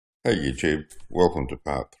Hey YouTube, welcome to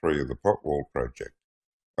part 3 of the pot wall project.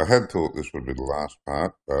 I had thought this would be the last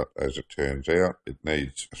part, but as it turns out, it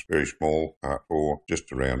needs a very small part 4 just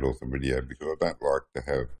to round off the video because I don't like to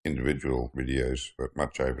have individual videos for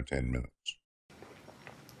much over 10 minutes.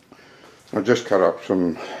 I just cut up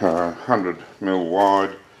some 100mm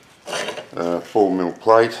wide 4mm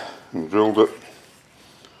plate and drilled it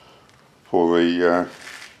for the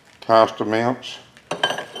caster mounts.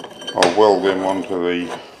 I'll weld them onto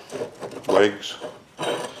the legs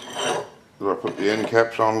that I put the end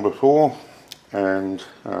caps on before, and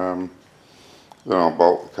then I'll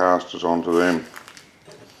bolt the casters onto them.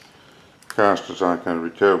 Casters aren't going to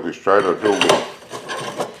be terribly straight. I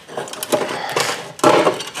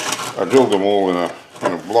drilled them all in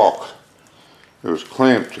a block. It was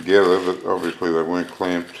clamped together, but obviously they weren't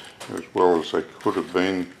clamped as well as they could have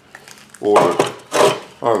been, or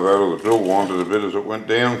the drill winded a bit as it went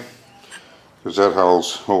down, because that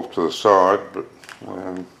hole's off to the side, but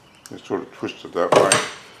it's sort of twisted that way.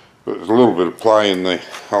 But there's a little bit of play in the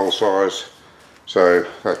hole size, so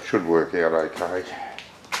that should work out okay.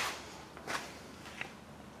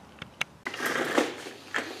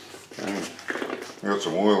 I've got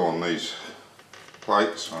some oil on these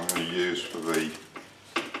plates I'm going to use for the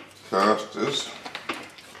casters.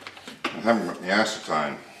 I haven't got any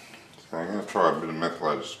acetone, so I'm going to try a bit of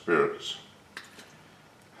methylated spirits.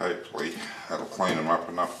 Hopefully that'll clean them up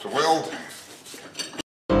enough to weld.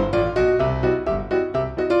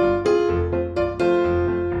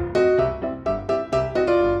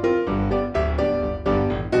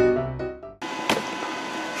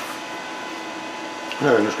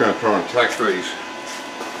 So I'm just going to try and tack these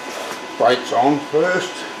plates on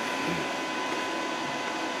first.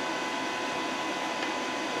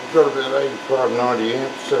 I've got about 85-90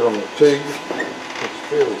 amps set on the TIG. It's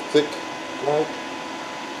fairly thick plate.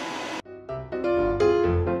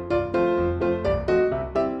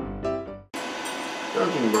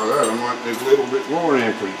 Judging by that, I might need a little bit more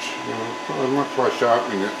amperage. I might try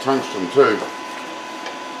sharpening that tungsten too.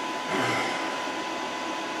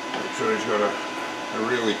 Make sure he's got a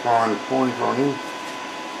really fine point on him,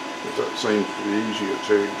 because that seems to be easier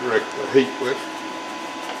to direct the heat with.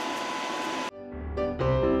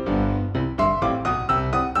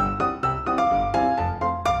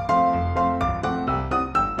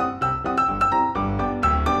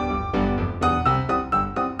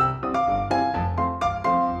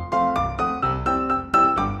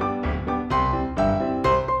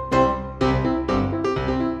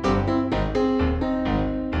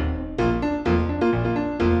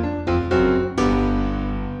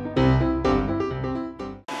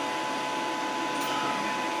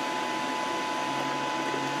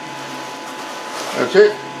 That's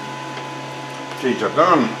it. Sheets are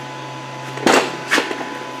done.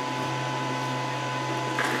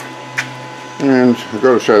 And I've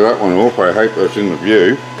got to show that one off. I hope that's in the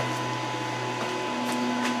view.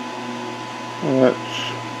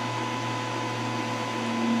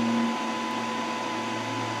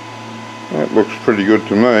 That looks pretty good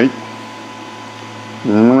to me.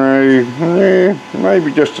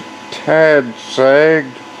 Maybe just a tad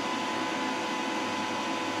sagged.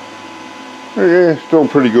 Yeah, still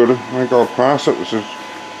pretty good. I think I'll pass it. This is,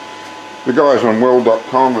 the guys on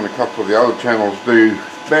weld.com and a couple of the other channels do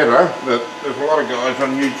better, but there's a lot of guys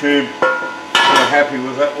on YouTube that are happy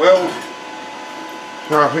with that weld,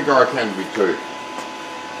 so I think I can be too.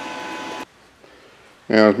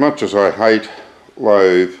 Now, as much as I hate,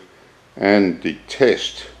 loathe and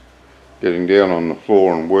detest getting down on the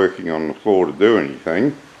floor and working on the floor to do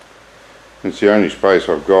anything, it's the only space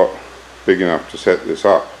I've got big enough to set this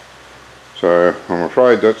up. So I'm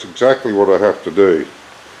afraid that's exactly what I have to do.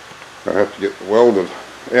 I have to get the welder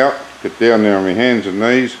out, get down there on my hands and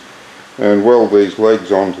knees and weld these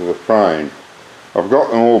legs onto the frame. I've got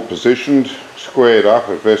them all positioned, squared up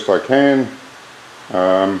as best I can.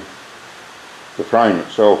 The frame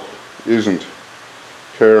itself isn't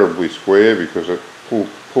terribly square because it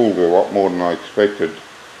pulled a lot more than I expected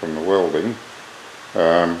from the welding.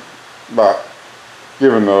 But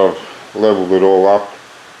given that I've leveled it all up,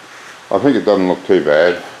 I think it doesn't look too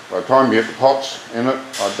bad. By the time you get the pots in it,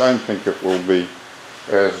 I don't think it will be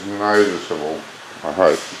as noticeable, I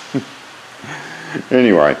hope.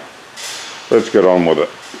 Anyway, let's get on with it.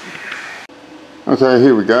 Okay,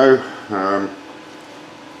 here we go.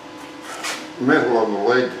 Metal on the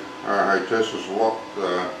leg RHS is a lot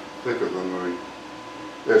thicker than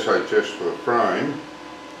the SHS for the frame.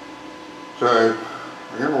 So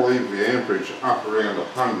I'm going to leave the amperage up around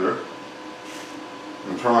 100.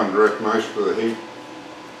 And try and direct most of the heat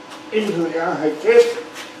into the RHS.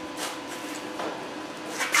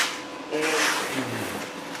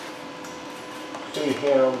 see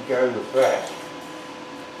how we go with that.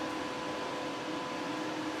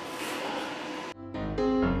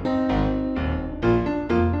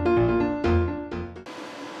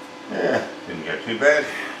 Yeah, didn't go too bad.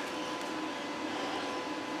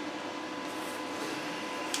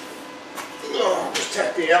 Oh, just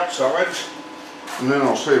tap the outsides and then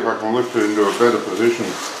I'll see if I can lift it into a better position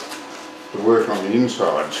to work on the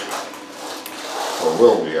insides. Or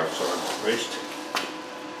weld the outsides at least.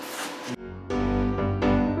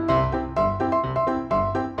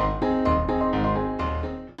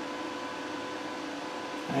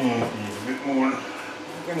 And a bit more, I'm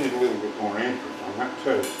going to need a little bit more amperage on that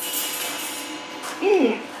too.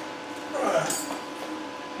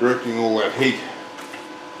 Directing all that heat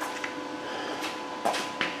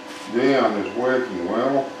down is working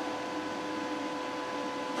well.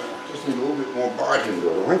 Just need a little bit more bite into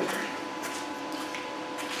it, I think.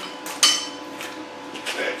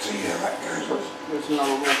 Let's see how that goes. There's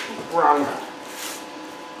another little run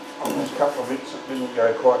on this couple of bits that didn't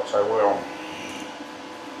go quite so well.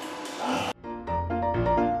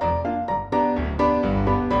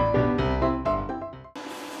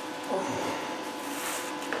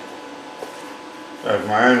 So for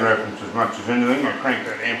my own reference, as much as anything, I cranked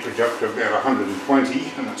that amperage up to about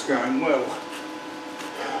 120 and it's going well.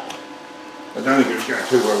 I don't think it would go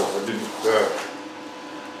too well if I didn't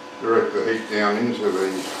direct the heat down into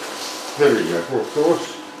the heavier, of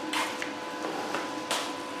course.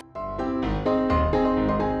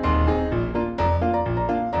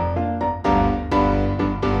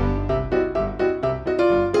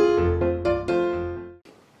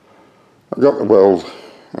 I got the weld,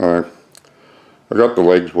 I got the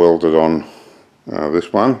legs welded on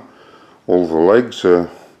this one. All the legs, the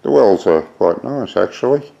welds are quite nice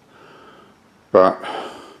actually, but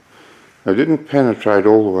they didn't penetrate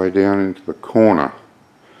all the way down into the corner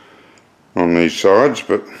on these sides,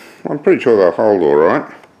 but I'm pretty sure they'll hold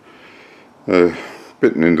alright. They're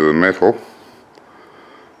bitten into the metal.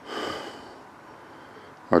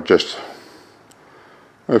 I just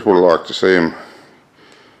would like to see them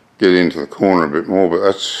get into the corner a bit more, but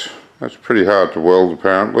that's pretty hard to weld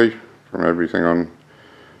apparently from everything on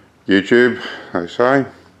YouTube, they say.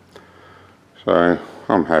 So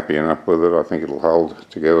I'm happy enough with it. I think it'll hold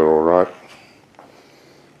together alright.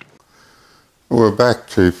 We're back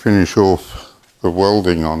to finish off the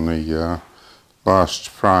welding on the last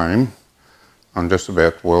frame. I'm just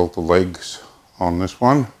about to weld the legs on this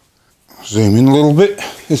one. Zoom in a little bit.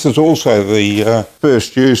 This is also the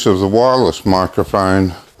first use of the wireless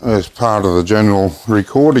microphone as part of the general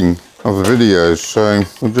recording of the videos, so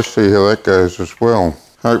we'll just see how that goes as well.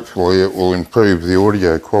 Hopefully it will improve the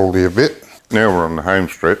audio quality a bit. Now we're on the home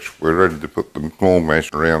stretch, we're ready to put the small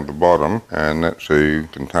mesh around the bottom, and that's to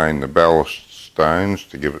contain the ballast stones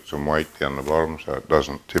to give it some weight down the bottom so it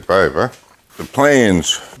doesn't tip over. The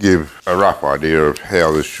plans give a rough idea of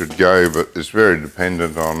how this should go, but it's very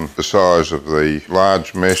dependent on the size of the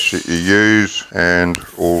large mesh that you use and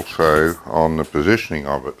also on the positioning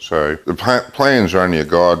of it. So the plans are only a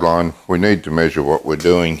guideline. We need to measure what we're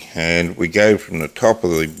doing, and we go from the top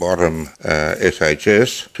of the bottom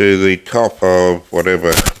SHS to the top of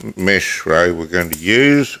whatever mesh row we're going to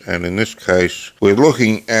use, and in this case we're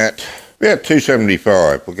looking at about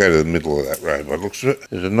 275. We'll go to the middle of that row by the looks of it.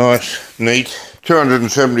 There's a nice, neat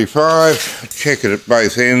 275. Check it at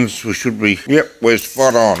both ends. We should be, yep, we're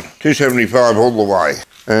spot on. 275 all the way.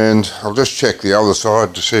 And I'll just check the other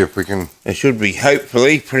side to see if we can, it should be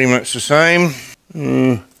hopefully pretty much the same.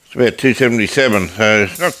 It's about 277, so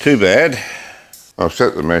it's not too bad. I've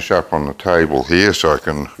set the mesh up on the table here so I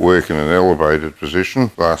can work in an elevated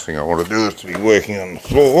position. Last thing I want to do is to be working on the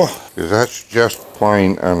floor, because that's just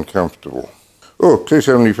plain uncomfortable. Oh,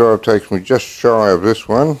 275 takes me just shy of this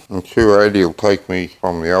one, and 280 will take me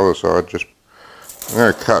from the other side. I'm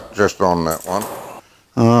going to cut just on that one.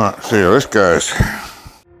 Alright, see how this goes.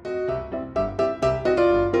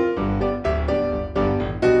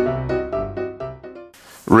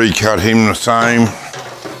 Recut him the same.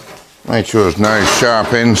 Make sure there's no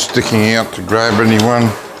sharp ends sticking out to grab anyone.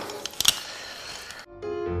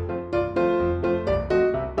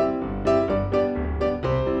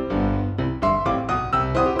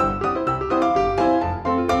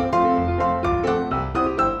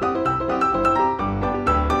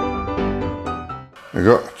 We've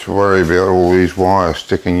got to worry about all these wires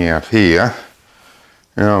sticking out here.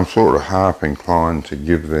 Now I'm sort of half inclined to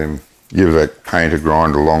give that painter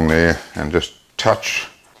grind along there and just touch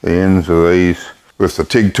the ends of these with the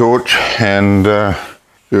TIG torch and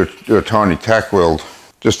do a tiny tack weld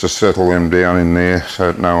just to settle them down in there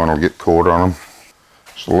so that no one will get caught on them.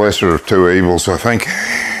 It's the lesser of two evils, I think.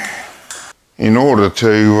 In order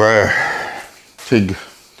to TIG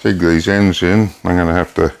these ends in, I'm going to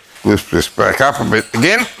have to lift this back up a bit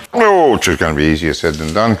again. Oh, which is going to be easier said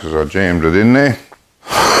than done because I jammed it in there.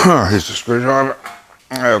 Here's the screwdriver.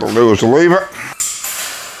 That'll do as a lever.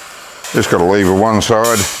 Just got to lever one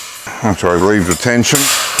side once I leave the tension.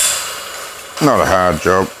 Not a hard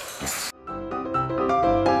job.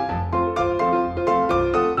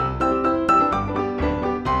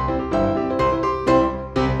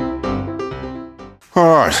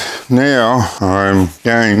 Alright, now I'm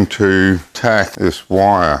going to tack this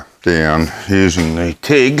wire down using the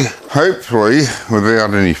TIG, hopefully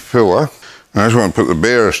without any filler. I just want to put the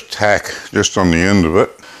barest tack just on the end of it.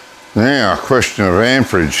 Now, question of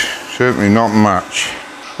amperage, certainly not much.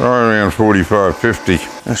 Right around 45, 50.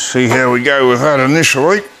 Let's see how we go with that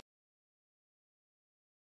initially.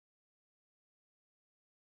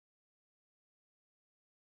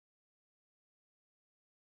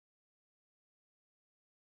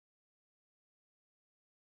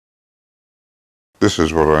 This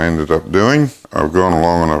is what I ended up doing. I've gone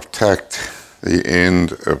along and I've tacked the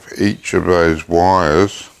end of each of those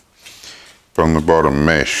wires from the bottom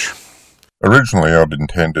mesh. Originally I'd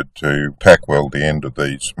intended to tack weld the end of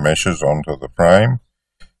these meshes onto the frame.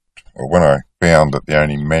 Well, when I found that the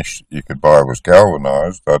only mesh you could buy was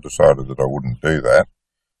galvanised, I decided that I wouldn't do that,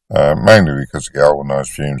 mainly because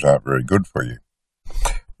galvanised fumes aren't very good for you.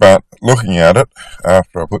 But looking at it,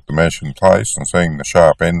 after I put the mesh in place and seeing the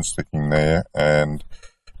sharp end sticking there and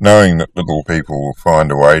knowing that little people will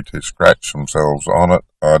find a way to scratch themselves on it,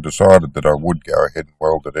 I decided that I would go ahead and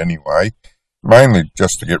weld it anyway, mainly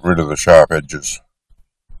just to get rid of the sharp edges.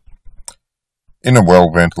 In a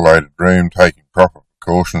well-ventilated room, taking proper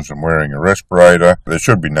precautions and wearing a respirator, there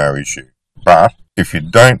should be no issue. But if you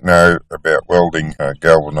don't know about welding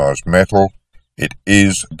galvanised metal, it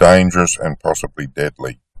is dangerous and possibly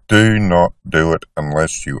deadly. Do not do it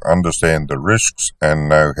unless you understand the risks and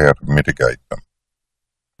know how to mitigate them.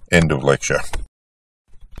 End of lecture.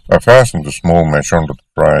 I fastened a small mesh onto the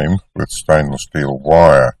frame with stainless steel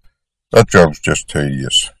wire. That job's just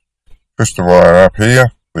tedious. Twist the wire up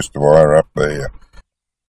here, twist the wire up there.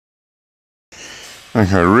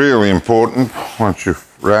 Okay, really important, once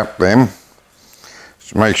you've wrapped them,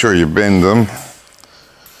 to make sure you bend them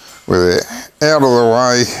with it out of the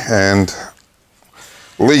way and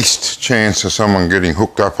least chance of someone getting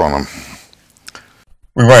hooked up on them.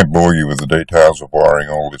 We won't bore you with the details of wiring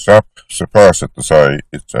all this up. Suffice it to say,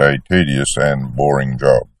 it's a tedious and boring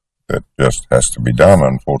job that just has to be done,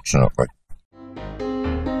 unfortunately.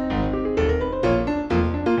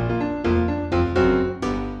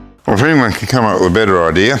 Well, if anyone can come up with a better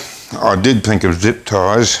idea, I did think of zip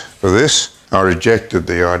ties for this. I rejected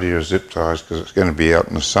the idea of zip ties because it's going to be out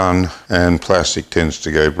in the sun and plastic tends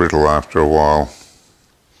to go brittle after a while.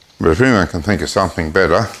 But if anyone can think of something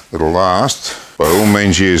better that'll last, by all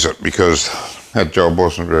means use it, because that job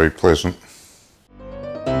wasn't very pleasant.